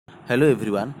Hello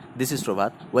everyone, this is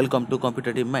Prabhat. Welcome to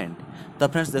competitive mind. तो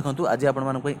friends देखो आज आप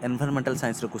एनवायरमेंटल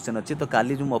साइंस क्वेश्चन अच्छी। तो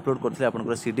काली जो अपलोड करते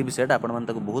आपंकर सीडीबी सेट आप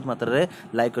बहुत मात्रा में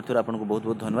लाइक करते आपको बहुत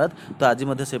बहुत धन्यवाद। तो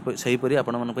आज सहीपरी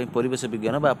आपंकर परिवेश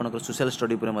विज्ञान आपंकर सोशल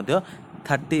स्टडी पर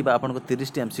 30 आपको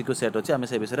 30 एमसीक्यू सेट अच्छे। आम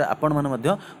से विषय आपण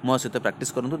मैंने मो सहित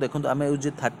प्राक्ट करूँ। देखो आम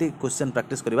जो 30 क्वेश्चन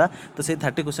प्राक्ट करवा तो से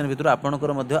 30 क्वेश्चन भितर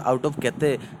आपंकर आउट ऑफ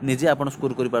केते निजे आप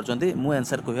स्कोर कर मु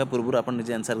आंसर कहवा पूर्व आप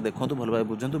निजे आंसर देखो भल भाव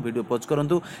बुझु वीडियो पॉज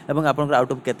करूँ और आपंकर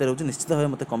आउट ऑफ केते रोचे निश्चित भाव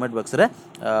मत कमेंट बॉक्स रे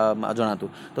जनातु।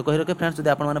 तो कही रखे फ्रेंड्स, जब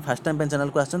आप फर्स्ट टाइम चैनल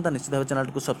को आसान तो निश्चित भाव चैनल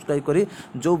को सब्सक्राइब करी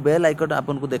जो बेल आइकन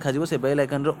आपको देखा से बेल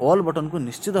आइकन ऑल बटन को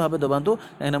निश्चित भाव दबातु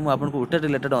कहीं मुझे ओटेट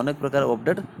रिलेटेड अनेक प्रकार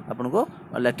अपडेट आपको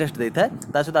लेटेस्ट देता है।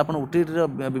 ता सहित आप ओटेट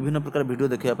विभिन्न प्रकार वीडियो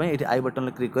देखा ये आई बटन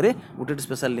क्लिक कर ओटेट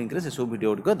स्पेशल लिंक से सब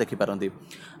वीडियो गुड़िक देखिपारती।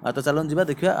 तो चलो जी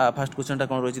देखा फास्ट क्वेश्चन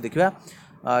कौन रही देखा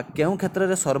केउं क्षेत्र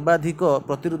में सर्वाधिक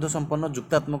प्रतिरोध संपन्न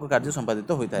जुक्तात्मक कार्य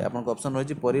संपादित होता है। आपको ऑप्शन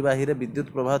रही परिवाही में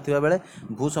विद्युत प्रवाह थिबा बेले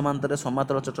भू समांतर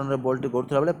समातल चट्टान में बल्टी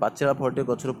गड़ुवा बेले पाचेला फलटी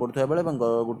गचर पड़ुवा बेले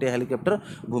गोटे हेलिकप्टर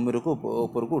भूमि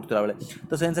ऊपर को उठुवा बेले।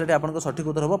 तो से आंसर आपको सठिक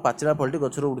उत्तर हम पाचेला फलटी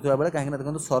गचर उठुवा बेले कहीं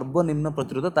देखो सर्वनिम्न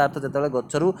प्रतिरोध तार अर्थ जो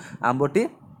गचर आंबटी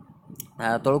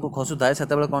तल को खसु थाए से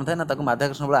कौन थाए ना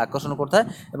माध्याकर्षण बल आकर्षण करता है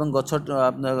गछ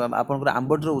आपंकर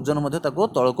आंबटीर ओजन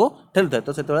तल को ठेलु थाए।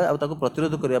 तो से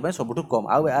प्रतिरोध करने सबुठ कम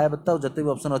आउ जिते भी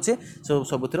ऑप्शन अच्छे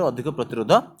सब अधिक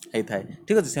प्रतिरोध होता है।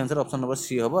 ठीक अच्छे, से आंसर ऑप्शन नंबर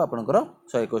सी हम आपंकर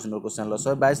 121 नंबर क्वेश्चन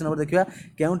 122 नंबर देखा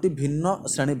केउंटी भिन्न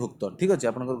श्रेणीभुक्त। ठीक अच्छे,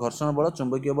 आपंकर घर्षण बल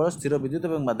चुंबकीय बल स्थिर विद्युत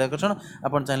और माध्याकर्षण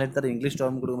आप चाहिए तार इंग्लिश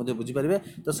टर्म गुड़ बुझीपारे।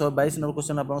 तो 122 नंबर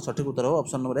क्वेश्चन आप सठिक उत्तर हो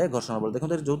ऑप्शन नंबर ए घर्षण बल।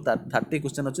 देखो जो 30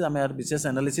 क्वेश्चन अच्छे आम यार विशेष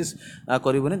एनालिसिस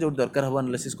करबुनि जो दरकार हम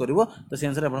एनालिसिस करबो। तो से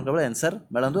आंसर आपन केवल आंसर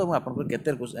मिलंतु और आपन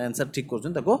केते आंसर ठीक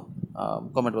करछन ताको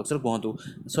कमेंट बॉक्स रे कहंतु।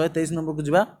 123 नंबर को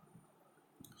जिबा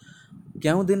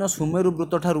क्यों दिन सुमेरु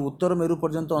वृत्त ठार उत्तर मेरु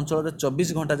पर्यंत अंचल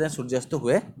 24 घंटा जाए सूर्यास्त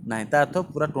हुए ना। अर्थ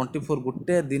पूरा 24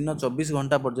 गोटे दिन 24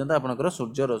 घंटा पर्यंत आपंकर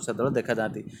सूर्य से देखा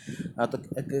जाती। तो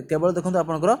केवल देखो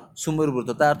आपंकर सुमेरु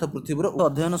वृत्त ता अर्थ पृथ्वी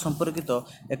अध्ययन संपर्कित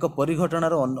एक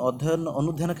परिघटनार अध्ययन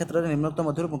अनुध्यान क्षेत्र में निम्नलिखित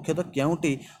मध्य मुख्यतः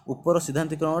क्योंटी उपर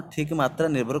सिद्धांतिकरण ठीक मात्रा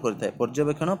निर्भर करता है।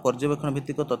 पर्यवेक्षण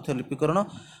भित्तिक तथ्य लिपिकरण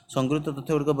संगृहीत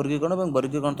तथ्य गुड़िक वर्गीकरण और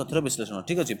वर्गीकरण तथ्यर विश्लेषण।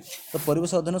 ठीक अच्छे, तो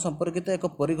परिवेश अध्ययन संपर्कित एक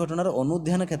परिघटनार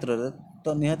अनुध्यान क्षेत्र में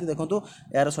तो निहाती देखो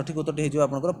यार सठिक उत्तर हो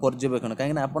आपंकर पर्यवेक्षण।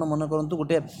 कहीं आप मन करूँ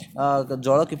गोटे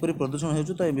जल किपरि प्रदूषण हो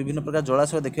तो विभिन्न प्रकार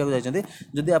जलाशय देखा जाती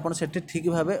जदि आप ठीक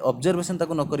भाव ऑब्जर्वेशन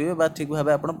न करेंगे ठीक भाव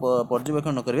आप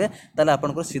पर्यवेक्षण न करेंगे ताले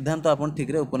आपंकर सिद्धांत आप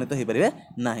ठीक उपनीत हो पारे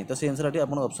ना। तो से आंसर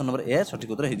आप ऑप्शन नंबर ए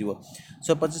सठिक उत्तर हो।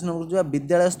 125 नंबर जो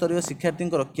विद्यालय स्तरीय शिक्षार्थी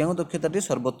क्यों दक्षताटी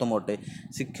सर्वोत्तम अटे।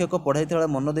 शिक्षक पढ़ाई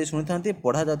मन दे शुणी था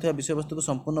पढ़ा जाता विषय वस्तु को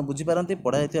संपूर्ण बुझीपारती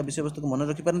पढ़ाई विषय वस्तु को मन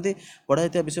रखिपारती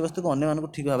पढ़ाई विषय वस्तु को अन्य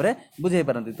ठीक भाव में बुझे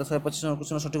पारती। तो 125 नंबर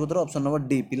क्वेश्चन सठिक उत्तर ऑप्शन नंबर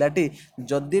डी पिलाटी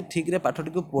जदि ठीक रे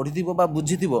पाठटी को पढ़ी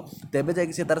बुझी तेबे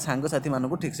जाकि से तार सांग साथी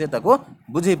मानक ठीक से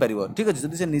बुझे पार। ठीक अच्छे,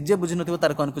 जब से निजे बुझी न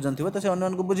तार कन्फ्यूजन थी तो से अन्य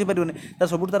बुझी पारे तार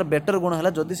सब तार बेटर गुण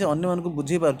है जदि से अन्य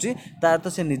बुझे पार्टी तार तो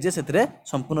से निजे से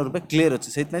संपूर्ण रूप क्लीयर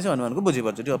अच्छे से अन्य बुझी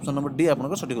पार्टी। ऑप्शन नंबर डी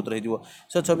आप सठिक उत्तर हो।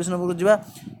 126 नंबर को जावा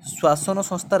श्वासन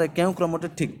संस्थार क्यों क्रमटे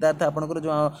ठीक तार आपंकर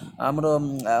जो आमर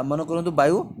मन करूँ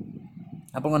वायु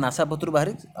आप नासा पथर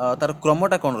बाहरी तार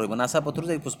क्रमटा कौन रही नासा पथर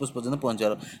जा फुसफुस पर्यटन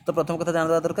पहुँचार। तो प्रथम कथा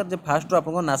जानवा दरकार जो फास्ट आप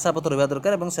नासा पथ रहा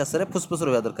दरकार और शेष में फुसफुस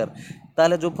रहा दरकार।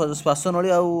 ताले जो श्वासनली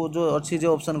आउ जो अच्छी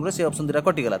जो ऑप्शन गुड़े से ऑप्शन दुटा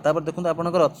कटिगला। देखो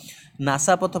आपंकर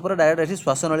नासा पथ पर डायरेक्ट ये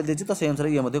श्वासनली देती तो से अनुसार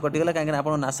ये कटिगला कहीं आप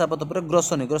नासा पथ पर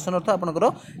ग्रसनी अर्थ आपंकर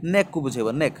नेक को बुझेब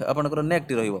नेक आपंकर नेक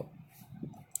टी रही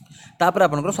तापर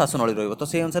आपंकर श्वासनली रही। तो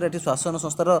से अनुसार ये श्वासन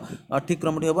संस्थार ठीक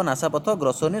क्रमटी हम नासा पथ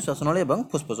ग्रसनी श्वासनली और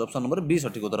फुसफुस ऑप्शन नंबर बी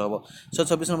सठिक उत्तर हम।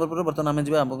 126 नंबर पर बर्तमान आम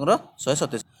जी आपंकर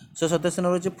 127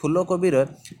 नंबर अच्छे फूलकोबी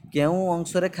क्यों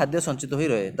अंश खाद्य संचित हो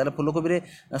रहे। ताले फूलकोबी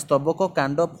स्तबक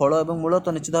कांड फल और मूल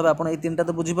तो निश्चित भाव आप 3टा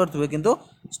तो बुझीपे किंतु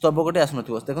स्तबकटी आसन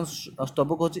देखो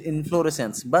स्तबक हूँ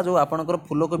इनफ्लोरेसेंस बा जो आपंकर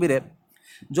फूलकोबी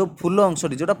जो फूल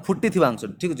अंशटी जोटा फुटी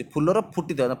अंशटी। ठीक अच्छे, फूलर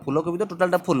फुटी फूलकोबी तो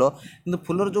टोटालटा फूल कि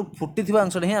फूलर जो फुटी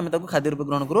अंशटी ही आम खाद्य रूप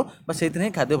ग्रहण करूँ से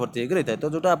खाद्य भर्ती होकर रही है। तो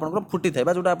जोटा आपंकर फुटी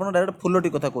था जोटा आप डायरेक्ट फूलटी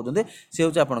कथा कहते से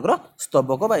हूँ आपंकर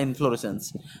स्तबक बा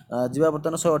इनफ्लोरेसेंस। जी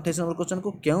बर्तमान 128 नंबर क्वेश्चन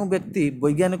को क्यों व्यक्ति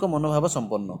वैज्ञानिक मनोभाव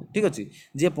संपन्न। ठीक अच्छे,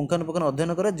 जी पुंखानुपुंख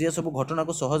अध्ययन करे जी सब घटना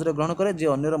को सहज ग्रहण करे जी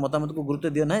अन्यर मतामत को गुरुत्व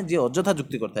दिए ना जी अଯଥା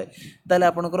जुक्ति करता है ताले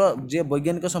आपंकर जी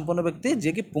वैज्ञानिक संपन्न व्यक्ति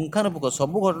जी कि पुंखानुपुंख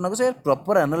सब घटना को से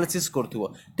प्रॉपर एनालिसिस करथिबो।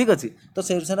 ठीक अच्छे, तो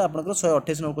से अनुसार आपंकर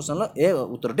 128 नंबर क्वेश्चन ए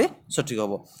उत्तरटी सठिक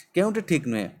हम। क्योंटी ठीक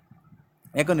नुहे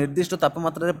एक निर्दिष्ट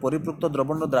तापमात्रा परिपृक्त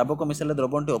द्रवण द्रावक मिसाइले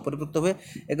द्रवणटी अपरिपृक्त हुए।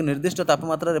 एक निर्दिष्ट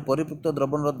तापमात्रा परिपृक्त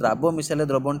द्रवण द्राव मिसाइले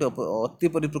द्रवणटी अति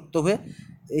परिपृक्त हुए।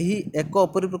 यही एक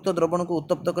अपरिपृक्त द्रवण को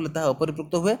उत्तप्त कले ताहा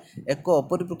अपरिपृक्त हुए। एक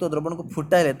अपरिपृक्त द्रवण को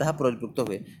फुटाइले ताहा परिपृक्त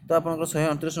हुए। तो आपनकर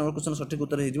 129 नंबर क्वेश्चन सठिक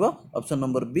उत्तर हो ऑप्शन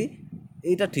नंबर बी।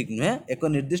 এইটা ঠিক নুহে। এক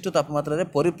নির্দিষ্ট তাপমাত্রায়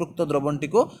পরিপৃক্ত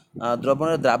দ্রবণটিকে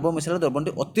দ্রবণের দ্রাব মিশালে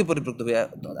দ্রবণটি অতি পরিপৃক্ত হুয়ে।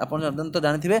 আপনার সাধারণত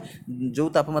জানিথিবে যে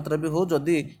তাপমাত্রা বি হোক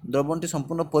যদি দ্রবণটি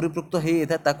সম্পূর্ণ পরিপৃক্ত হয়ে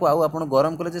যায় তাকে আউ আপনার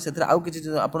গরম কলে যে সেথিরে আউ কিছু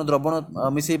আপনার দ্রবণ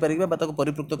মিশাই পারিবে বা তাকে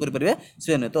পরিপৃক্ত করে পারিবে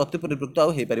সে নুহে। তো অতি পরিপৃক্ত আউ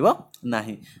হয়ে পারিব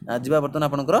ନାହିଁ। যা বর্তমান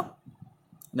আপনার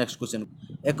नेक्स्ट क्वेश्चन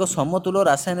एक समतुल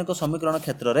रासायनिक समीकरण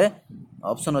क्षेत्र में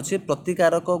ऑप्शन अच्छी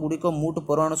प्रतिकारक गुड़िक मूट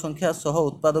परमाणु संख्या सह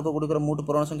उत्पादक गुड़िकर मूट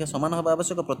परमाणु संख्या समान होगा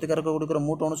आवश्यक। प्रतिकारक गुड़िकर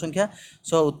मूट अणु संख्या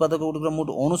सह उत्पादक गुड़िकर मूट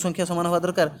अणु संख्या समान होगा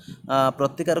दरकार।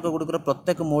 प्रतिकारक गुड़िकर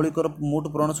प्रत्येक मौलिकर मूट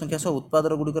परमाणु संख्या सह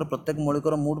उत्पादक गुड़िकर प्रत्येक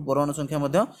मौलिकर मूट परमाणु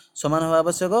संख्या समान होगा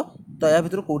आवश्यक। तो या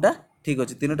भर कौटा ठीक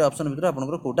अच्छे तीन ऑप्शन भर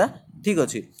आपंकर कौटा ठीक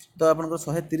अच्छे। तो आप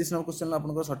 130 नंबर क्वेश्चन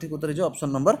आप सठिक उत्तर हो ऑप्शन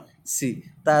नंबर सी।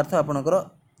 ता अर्थ आपंकर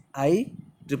आई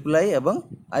ट्रिपल आई एवं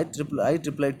आई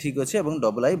ट्रिपल आई ठीक अच्छे और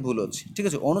डबल आई भूल अच्छी ठीक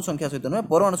अच्छे। अणु संख्या सहित नुहे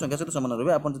परमाणु संख्या सहित सामान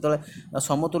रही। आप जो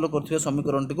समतुल करुवे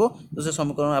समीकरण टी तो से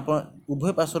समीकरण आप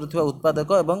उभय पार्श्वर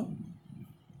उत्पादक और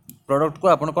प्रडक्ट को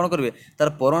आप कौन करेंगे तार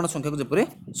परमाणु संख्या को जपरी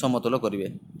समतुल करेंगे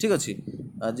ठीक अच्छे।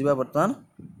 जा बर्तमान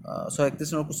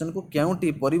 131 नंबर क्वेश्चन को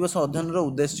क्योंटी परिवेश अध्ययन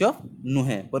उद्देश्य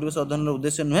नुहे। परिवेश अध्ययन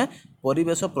उद्देश्य नुहे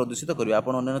परिवेश प्रदूषित करिवे। आप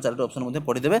अन्य 4टी ऑप्शन मध्य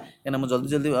पढ़ीदेवे कहीं जल्दी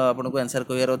जल्दी आपको आंसर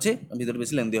कहार अच्छी भितर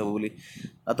बेसी लेंदी हम बोली।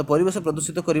 तो परिवेश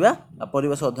प्रदूषित करवा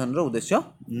परिवेश अध्ययन उद्देश्य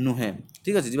नुहे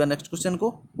ठीक अच्छे। जी नेक्स्ट क्वेश्चन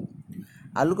को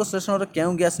आलोक श्लेषण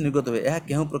क्यों गैस निर्गत हुए यह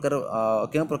क्यों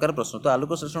प्रकार प्रश्न। तो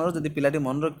आलोक श्लेषण जब पिलाटी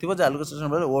मन रखिथो जे आलोक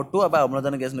श्लेषण O2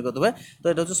 अम्लजान गैस निर्गत हुए तो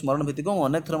यहाँ हूँ स्मरण भित्तिक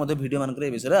अनेक थर भिडियो मानक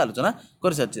विषय आलोचना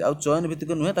कर सारी। आ चयन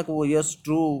भित्तिक नुहे यस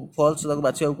ट्रू फल्स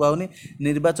बाछा कहूनी।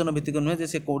 निर्वाचन भित्तिक नुहे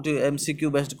जे कौटी MCQ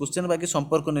बेस्ड क्वेश्चन बाकी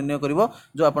संपर्क निर्णय कर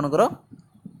जो आपंकर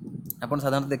आप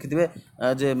साधारण देखिए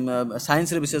जे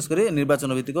साइंस रे विशेष कर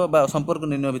निर्वाचन भित्तिक संपर्क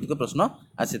निर्णय भित्तिक प्रश्न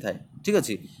आसी थाए ठीक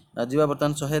अच्छे। जा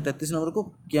बर्तमान 133 नंबर को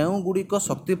क्यों गुड़िक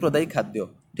शक्ति प्रदायी खाद्य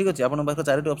ठीक अच्छे। आप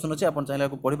 4टी ऑप्शन अच्छे आप चाहिए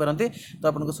पढ़ी पारती। तो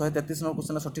आपको 133 नंबर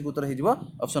क्वेश्चन सठिक उत्तर हो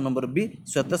ऑप्शन नंबर बी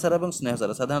श्वेतसार और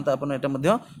स्नेहसार। साधारणतः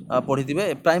आपड़ा पढ़ी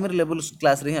थे प्राइमरी लेवल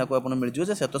क्लास रे आपको मिल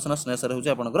जाए श्वेतसार स्नेहसार हूँ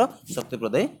आपंकर शक्ति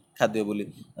प्रदायी खाद्य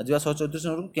बोली। जा 134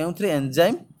 नंबर क्यों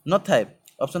एंजाइम न थाए।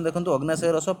 ऑप्शन देखो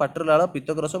अग्नाशय रस पाटर लाल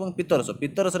पित्तक रस और पित्तरस।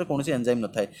 पित्तरस कौन एंजाइम न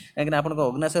थाए कहीं आप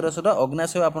अग्नाशय रसटा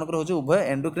अग्नाशय आपंकर हूँ उभय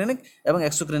एंडोक्रिनिक और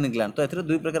एक्सोक्रिनिक ग्लैंड। तो ये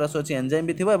दुई प्रकार रस अच्छी एंजाइम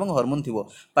भी थी और हार्मोन थी।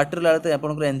 पाटर लाल तो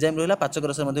आपंकर एंजाइम रहा पाचक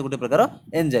रस गोटे प्रकार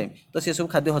एंजाइम। तो सी सब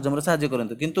खाद्य हजम साहाय्य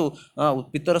करते किंतु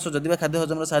पित्तरस जदि खाद्य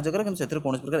हजम साहाय्य करे कि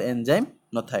कौन प्रकार एंजाइम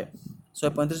न थाए।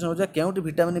 135 नंबर क्योंटी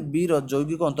विटामिन बी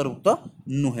जैविक अंतर्भुक्त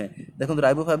नुहे। देखो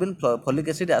riboflavin folic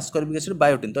acid ascorbic acid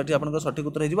biotin. तो ये आप सठिक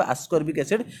उत्तर हो आस्कॉर्बिक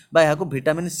एसिड या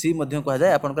विटामिन सी कहुए।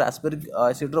 आपंकर आस्कॉर्बिक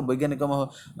एसिड वैज्ञानिक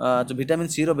जो विटामिन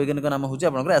सी वैज्ञानिक नाम हूँ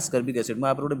आपंकर आस्कॉर्बिक एसिड।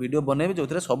 मुझे गोटे वीडियो बनैबी जो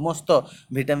समस्त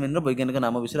विटामिन वैज्ञानिक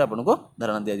नाम विषय आपको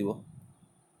धारणा दिज्व।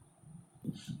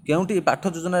 क्योंटी पाठ्य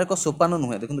योजना एक सोपान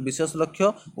नुहे। देखो विशेष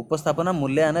लक्ष्य उपस्थापना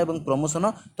मूल्यांकन और प्रमोशन।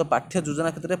 तो पाठ्य योजना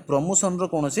क्षेत्र में प्रमोशन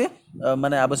कौन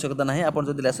माने आवश्यकता ना। आप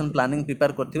जो लेसन प्लानिंग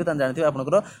प्रिपेयर करेंगे जानते हैं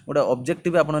आपंकर गोटे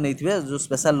ऑब्जेक्टिव आप नहीं जो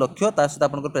स्पेशल लक्ष्य सहित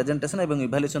आप प्रेजेंटेशन और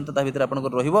इभाल्युएसन तो भर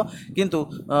आपंकर किंतु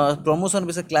प्रमोशन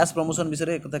विषय क्लास प्रमोशन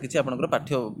विषय एक किसी आपंकर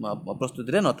पाठ्य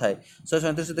प्रस्तुति न थाए।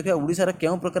 137 देखिए ओडिशा रे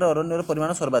केउं प्रकार अरण्यर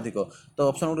परिमाण सर्वाधिक। तो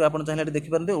ऑप्शन गुडी आप चाहिए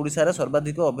देखिपारते ओडिशा रे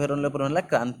सर्वाधिक अभयारण्य परिमाण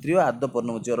क्रांतीय आर्द्र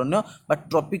पर्णमोची अरण्य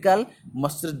ट्रॉपिकल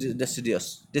मॉइस्चर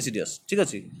डेसिडियस ठीक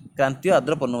अच्छे। क्रांतीय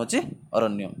आर्द्र पर्णमोची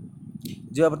अरण्य।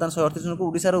 जी बर्तमान 138 को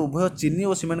ओडिशा उभय चीनी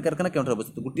और सीमेंट कारखाना क्यों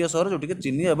अवस्थित। गोटे सहर जो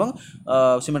चीनी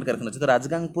और सीमेंट कारखाना अच्छे। तो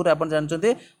राजगांगपुर आप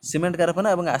जानते सीमेंट कारखाना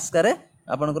और आस्कारे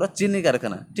आपंकर चीनी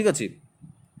कारखाना ठीक अच्छे।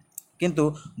 किंतु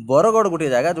बरगढ़ गोटे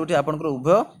जगह जो आपंकर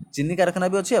उभय चीनी कारखाना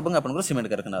भी अच्छी और आपंकर सीमेंट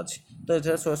कारखाना अच्छी। तो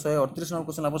 138 नंबर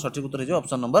क्वेश्चन आप सठिक उत्तर हो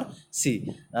ऑप्शन नंबर सी।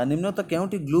 निम्न तो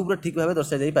क्योंटी ग्लोब ठीक भाव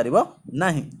दर्शा जा पार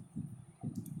ना।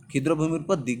 क्षुद्र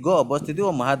भूमिरूप दिग अवस्थिति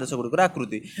और महादेश गुड़िकर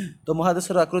आकृति। तो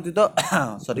महादेशर आकृति तो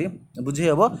सॉरी बुझे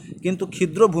हम किंतु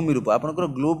क्षुद्र भूमिरूप आपंकर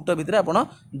ग्लोबटा भितर आप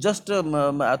जस्ट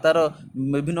तार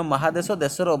विभिन्न महादेश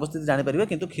देशर अवस्थिति जानीपर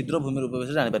किंतु क्षुद्र भूमिरूप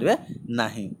विषय जानीपर ना।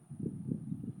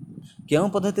 क्यों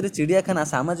पद्धति चिड़ियाखाना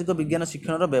सामाजिक विज्ञान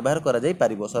शिक्षण व्यवहार कर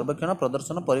सर्वेक्षण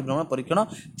प्रदर्शन परिभ्रमण परीक्षण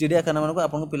चिड़ियाखाना मानक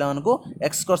आपको पिला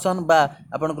एक्सकर्सन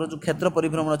आपंकर जो क्षेत्र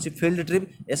परिभ्रमण अच्छी फील्ड ट्रिप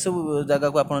एसबू जगह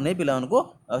को आप नहीं पिला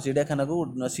चिड़ियाखाना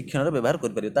को शिक्षण व्यवहार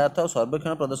करें। अर्थ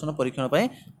सर्वेक्षण प्रदर्शन परीक्षण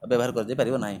व्यवहार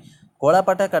कर ना।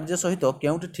 कलापाटा कार्य सहित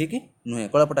केउटी ठीक नुहे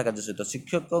कलापाटा कार्य सहित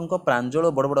शिक्षकों प्रांजल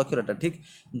बड़ बड़ अक्षरटा ठीक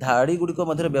धाड़ी गुड़िक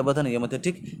मध्य व्यवधान ये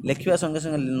ठीक लेखिया संगे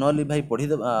संगे न लिभाई पढ़ी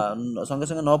संगे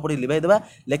संगे न पढ़ी लिभाई देवा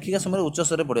लेखिका समय उच्च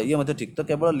स्तर पढ़े ये ठीक तो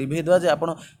केवल लिभाई देवा जे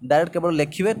आपण डायरेक्ट केवल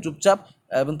लिखिए चुपचाप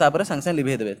एवं तापर सांगे सांगे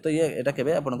लिभाई देवे तो ये एटा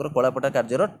केबे आपनकर कलापटा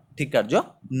कार्यर ठीक कार्य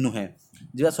नुहे।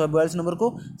 जीवा 142 नंबर को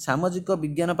सामाजिक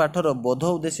विज्ञान पाठर बोध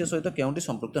उद्देश्य सहित केउटी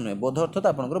संपृक्त नुहे बोध अर्थात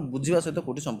आपनकर बुझिबा सहित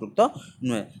कोटी संपृक्त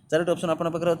नुहे। चारोटी ऑप्शन आपन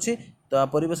पाखरे अछि तो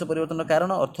परिवेश परिवर्तन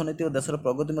कारण अर्थनीति और देशर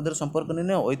प्रगति मध्य संपर्क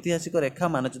निर्णय ऐतिहासिक रेखा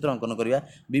मानचित्र अंकन करिया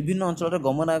विभिन्न अंचल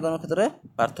गमनागमन क्षेत्र में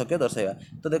पार्थक्य दर्शाइबा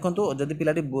तो देखंतु जदि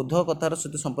पिलाटी बोध कथार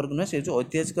सहित संपर्क नुहे से जो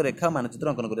ऐतिहासिक रेखा मानचित्र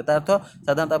अंकन करिया ता अर्थ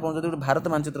साधारणतः आपन जदि भारत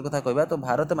मानचित्र कथा कहबा तो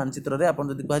भारत मानचित्र रे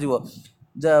आपन जदि कहजिवो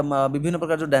विभिन्न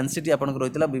प्रकार जो डेंसिटी आपन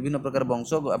रहितला विभिन्न प्रकार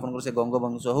वंश आपन से गंग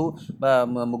वंश हो बा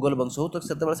मुगल वंश हो तो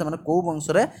सेतेबेले से माने को वंश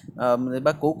रे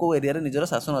बा को एरिया रे निजर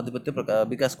शासन अधिपत्य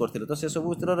विकास करथिले तो से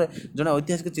सब चित्र रे जने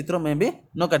ऐतिहासिक चित्र में भी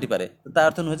न काटी पारे तो ता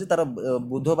अर्थ नुहे जे तार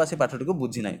बुध बा से पाठटी को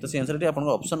बुझी नाही तो से आंसर आपन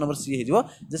ऑप्शन नंबर सी हे जिवो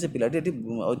जे से पिलाटी एटी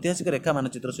ऐतिहासिक रेखा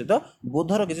मानचित्र सहित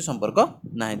बोधर किसी संपर्क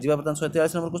नाही। जीवा बर्तन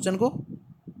 143 नंबर क्वेश्चन को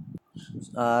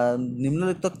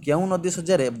निम्नलिखित क्यों नदी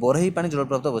सज्जा बरही पानी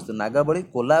जलप्राप्त अवस्थित नागावली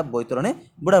कोला बैतरणी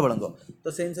बुढ़ाबलंग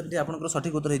तो से आंसर आपंकर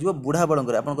सठिक उत्तर हो बुढ़ाबलंग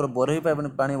आपंकर बरही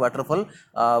पानी वाटरफल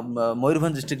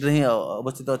मयूरभंज डिस्ट्रिक्ट ही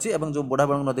अवस्थित अच्छी और जो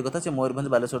बुढ़ाबलंग नदी कथा से मयूरभंज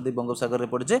बालेश्वर दी बंगोपसागर में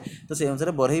पड़े तो से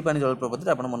अनुसार बरही पानी जलप्रपात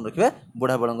आप मन रखिए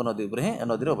बुढ़ाबलंग नदी उपर ही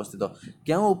नदी अवस्थित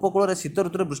क्यों उपकूल शीत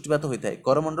ऋतु बृष्टिपात होता है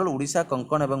करमंडल ओडिशा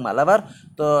कंकण और मालाबार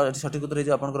तो सठिक उत्तर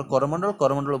हो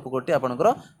करमंडल उपकूलटी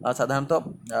आपंकर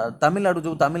साधारणतः तमिलनाडु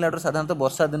जो तमिलनाडु साधारणतः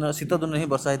वर्षा दिन शीत दिन ही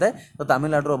वर्षा होता है तो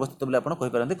तमिलनाडु अवस्थित बोली आप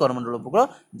कहीपर करमंडल उपकूल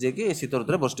जे कि शीत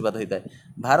ऋतु बृष्टिपात होता है।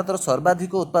 भारत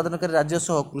सर्वाधिक उत्पादनकारी राज्य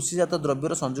सह कृषिजात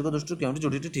द्रव्यर संयोग दृष्टि क्योंटी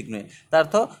जोड़ी ठीक नुहे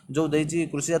तार्थ जो देती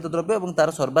कृषिजात द्रव्य और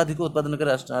तार सर्वाधिक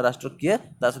उत्पादनकारी राष्ट्र किए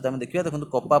सहित आम देखिए देखो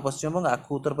कपा पश्चिमबंग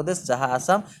आखु उत्तर प्रदेश चाहा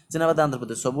आसाम चिनाबाद आंध्र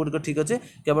प्रदेश सबुग ठीक अच्छे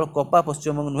केवल कपा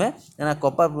पश्चिमबंग नुहे ना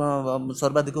कपा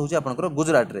सर्वाधिक होची आपनकर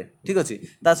गुजरात रे ठीक अच्छे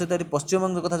सहित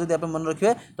पश्चिमबंग कथा जब आप मन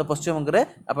रखिए तो पश्चिमबंग में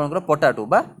आपनकर पटाटो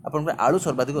बा आपनकर आलू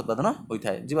सर्वाधिक उत्पादन होता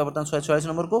है। जी बर्तमान 146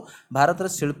 नंबर को भारत में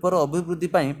शिल्पर अभिवृद्धि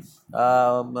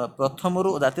प्रथम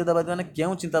जातीयतावादी मैंने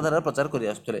क्यों चिंताधारा प्रचार कर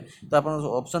आसुले तो आप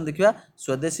ऑप्शन देखिए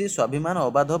स्वदेशी स्वाभिमान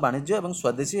अबाध वाणिज्य और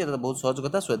स्वदेशी बहुत सहज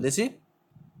कथा स्वदेशी।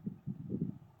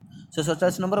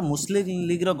 147 नंबर मुस्लिम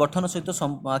लीग गठन सहित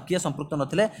किए संपृक्त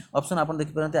नथिले ऑप्शन आप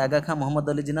देखिपारे आगा खां मोहम्मद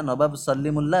अली जिना नवाब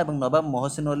सलीमुल्ला और नवाब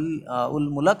मोहसिन उल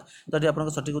मुलक तो ये आप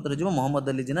सठिक उत्तर हो मोहम्मद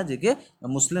अली जिना जी के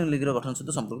मुस्लिम लीग गठन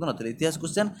सहित संपृक्त नथिले। इतिहास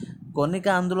क्वेश्चन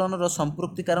कनिका आंदोलन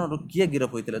संपृक्ति कारण किए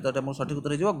गिरफ होते तो ये सठिक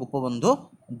उत्तर हो गोपबंधु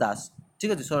दास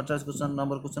ठीक है। 148 क्वेश्चन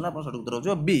नंबर क्वेश्चन आप सठिक उत्तर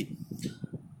हो बी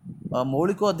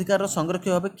मौलिक अधिकार संरक्षक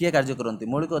भाव किए कार्य करती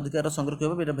मौलिक अधिकार संरक्षक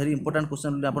भाव ये भेरी इंपोर्टाट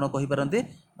क्वेश्चन आप कहींपारती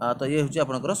तो ये हूँ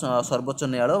आपंकर सर्वोच्च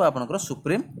न्यायालय आपंकर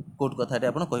सुप्रीम कोर्ट कथा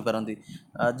आप कहींपारती।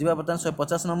 जीवा बर्तमान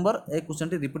 150 number A question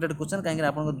repeated question कहीं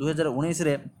आप 2019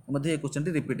 ये क्वेश्चन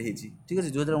रिपीट होती ठीक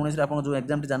है 2019 आप जो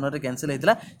एग्जाम जनवरी कैंसिल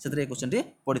होता है क्वेश्चन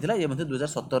पड़ा ये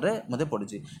 2017 में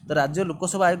पड़ी तो राज्य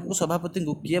लोकसभा आयोग सभापति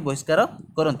को किए बहिष्कार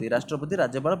करती राष्ट्रपति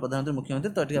राज्यपाल प्रधानमंत्री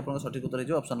मुख्यमंत्री तो ये आप सठिक उत्तर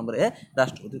हो ऑप्शन नंबर ए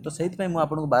राष्ट्रपति तो से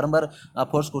आपको बारंबार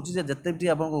फोर्स करते भी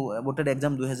आपको OTET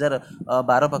एग्जाम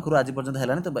 2012 पाखु आज पर्यंत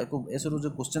है तो एसरू जो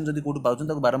क्वेश्चन जब कौट पाँच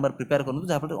बारंबार प्रिपेयर करूँ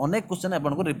जहाँफल अनेक क्वेश्चन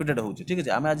आपको रिपीटेड होती ठीक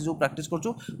है आम आज जो प्राक्ट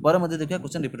करूँ देखिए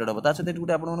क्वेश्चन रिपीटेड हम सहित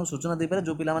गोटे आपको सूचना देपारे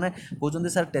जो पिला कहते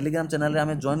सर टेलीग्राम चैनल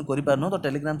में जॉइन करूँ तो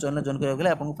टेलीग्राम चैनल जॉइन करने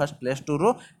आपको फास्ट प्ले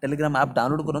स्टोर टेलीग्राम आप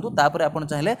डाउनलोड करूँ तापर आप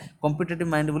चाहिए कॉम्पिटिटिव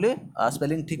माइंड बोली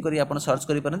स्पेलिंग ठीक करी आप सर्च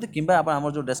करेंगे कि आम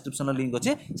जो डिस्क्रिप्शन लिंक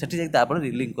अच्छी सेठी जाकर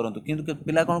लिंक करूँ कि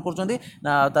पिला कौन कर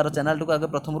तार चैनल को आगे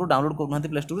प्रथम डाउनलोड करना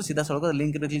प्ले स्टोर सीधा सड़क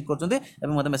लिंक क्लिक करते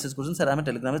मतलब मेसेज कर सर आम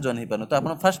टेलीग्राम में जॉइन हो पार तो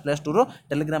आप फास्ट प्ले स्टोर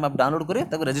टेलीग्राम आप डाउनलोड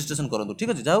करें रेजिस्ट्रेशन करूँ ठीक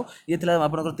अच्छे जाओ ये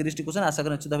आप 30 क्वेश्चन आशा कर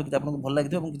निश्चित भाव कि आपको भल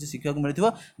लगे किसी शिक्षा मिले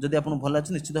जब आपको भल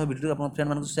लगे निश्चित भाव वीडियो आप फ्रेंड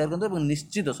मान शेयर करेंगे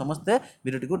निश्चित समस्ते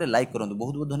वीडियो को लाइक करूँ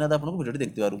बहुत बहुत धन्यवाद आपको वीडियो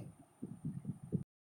देखते।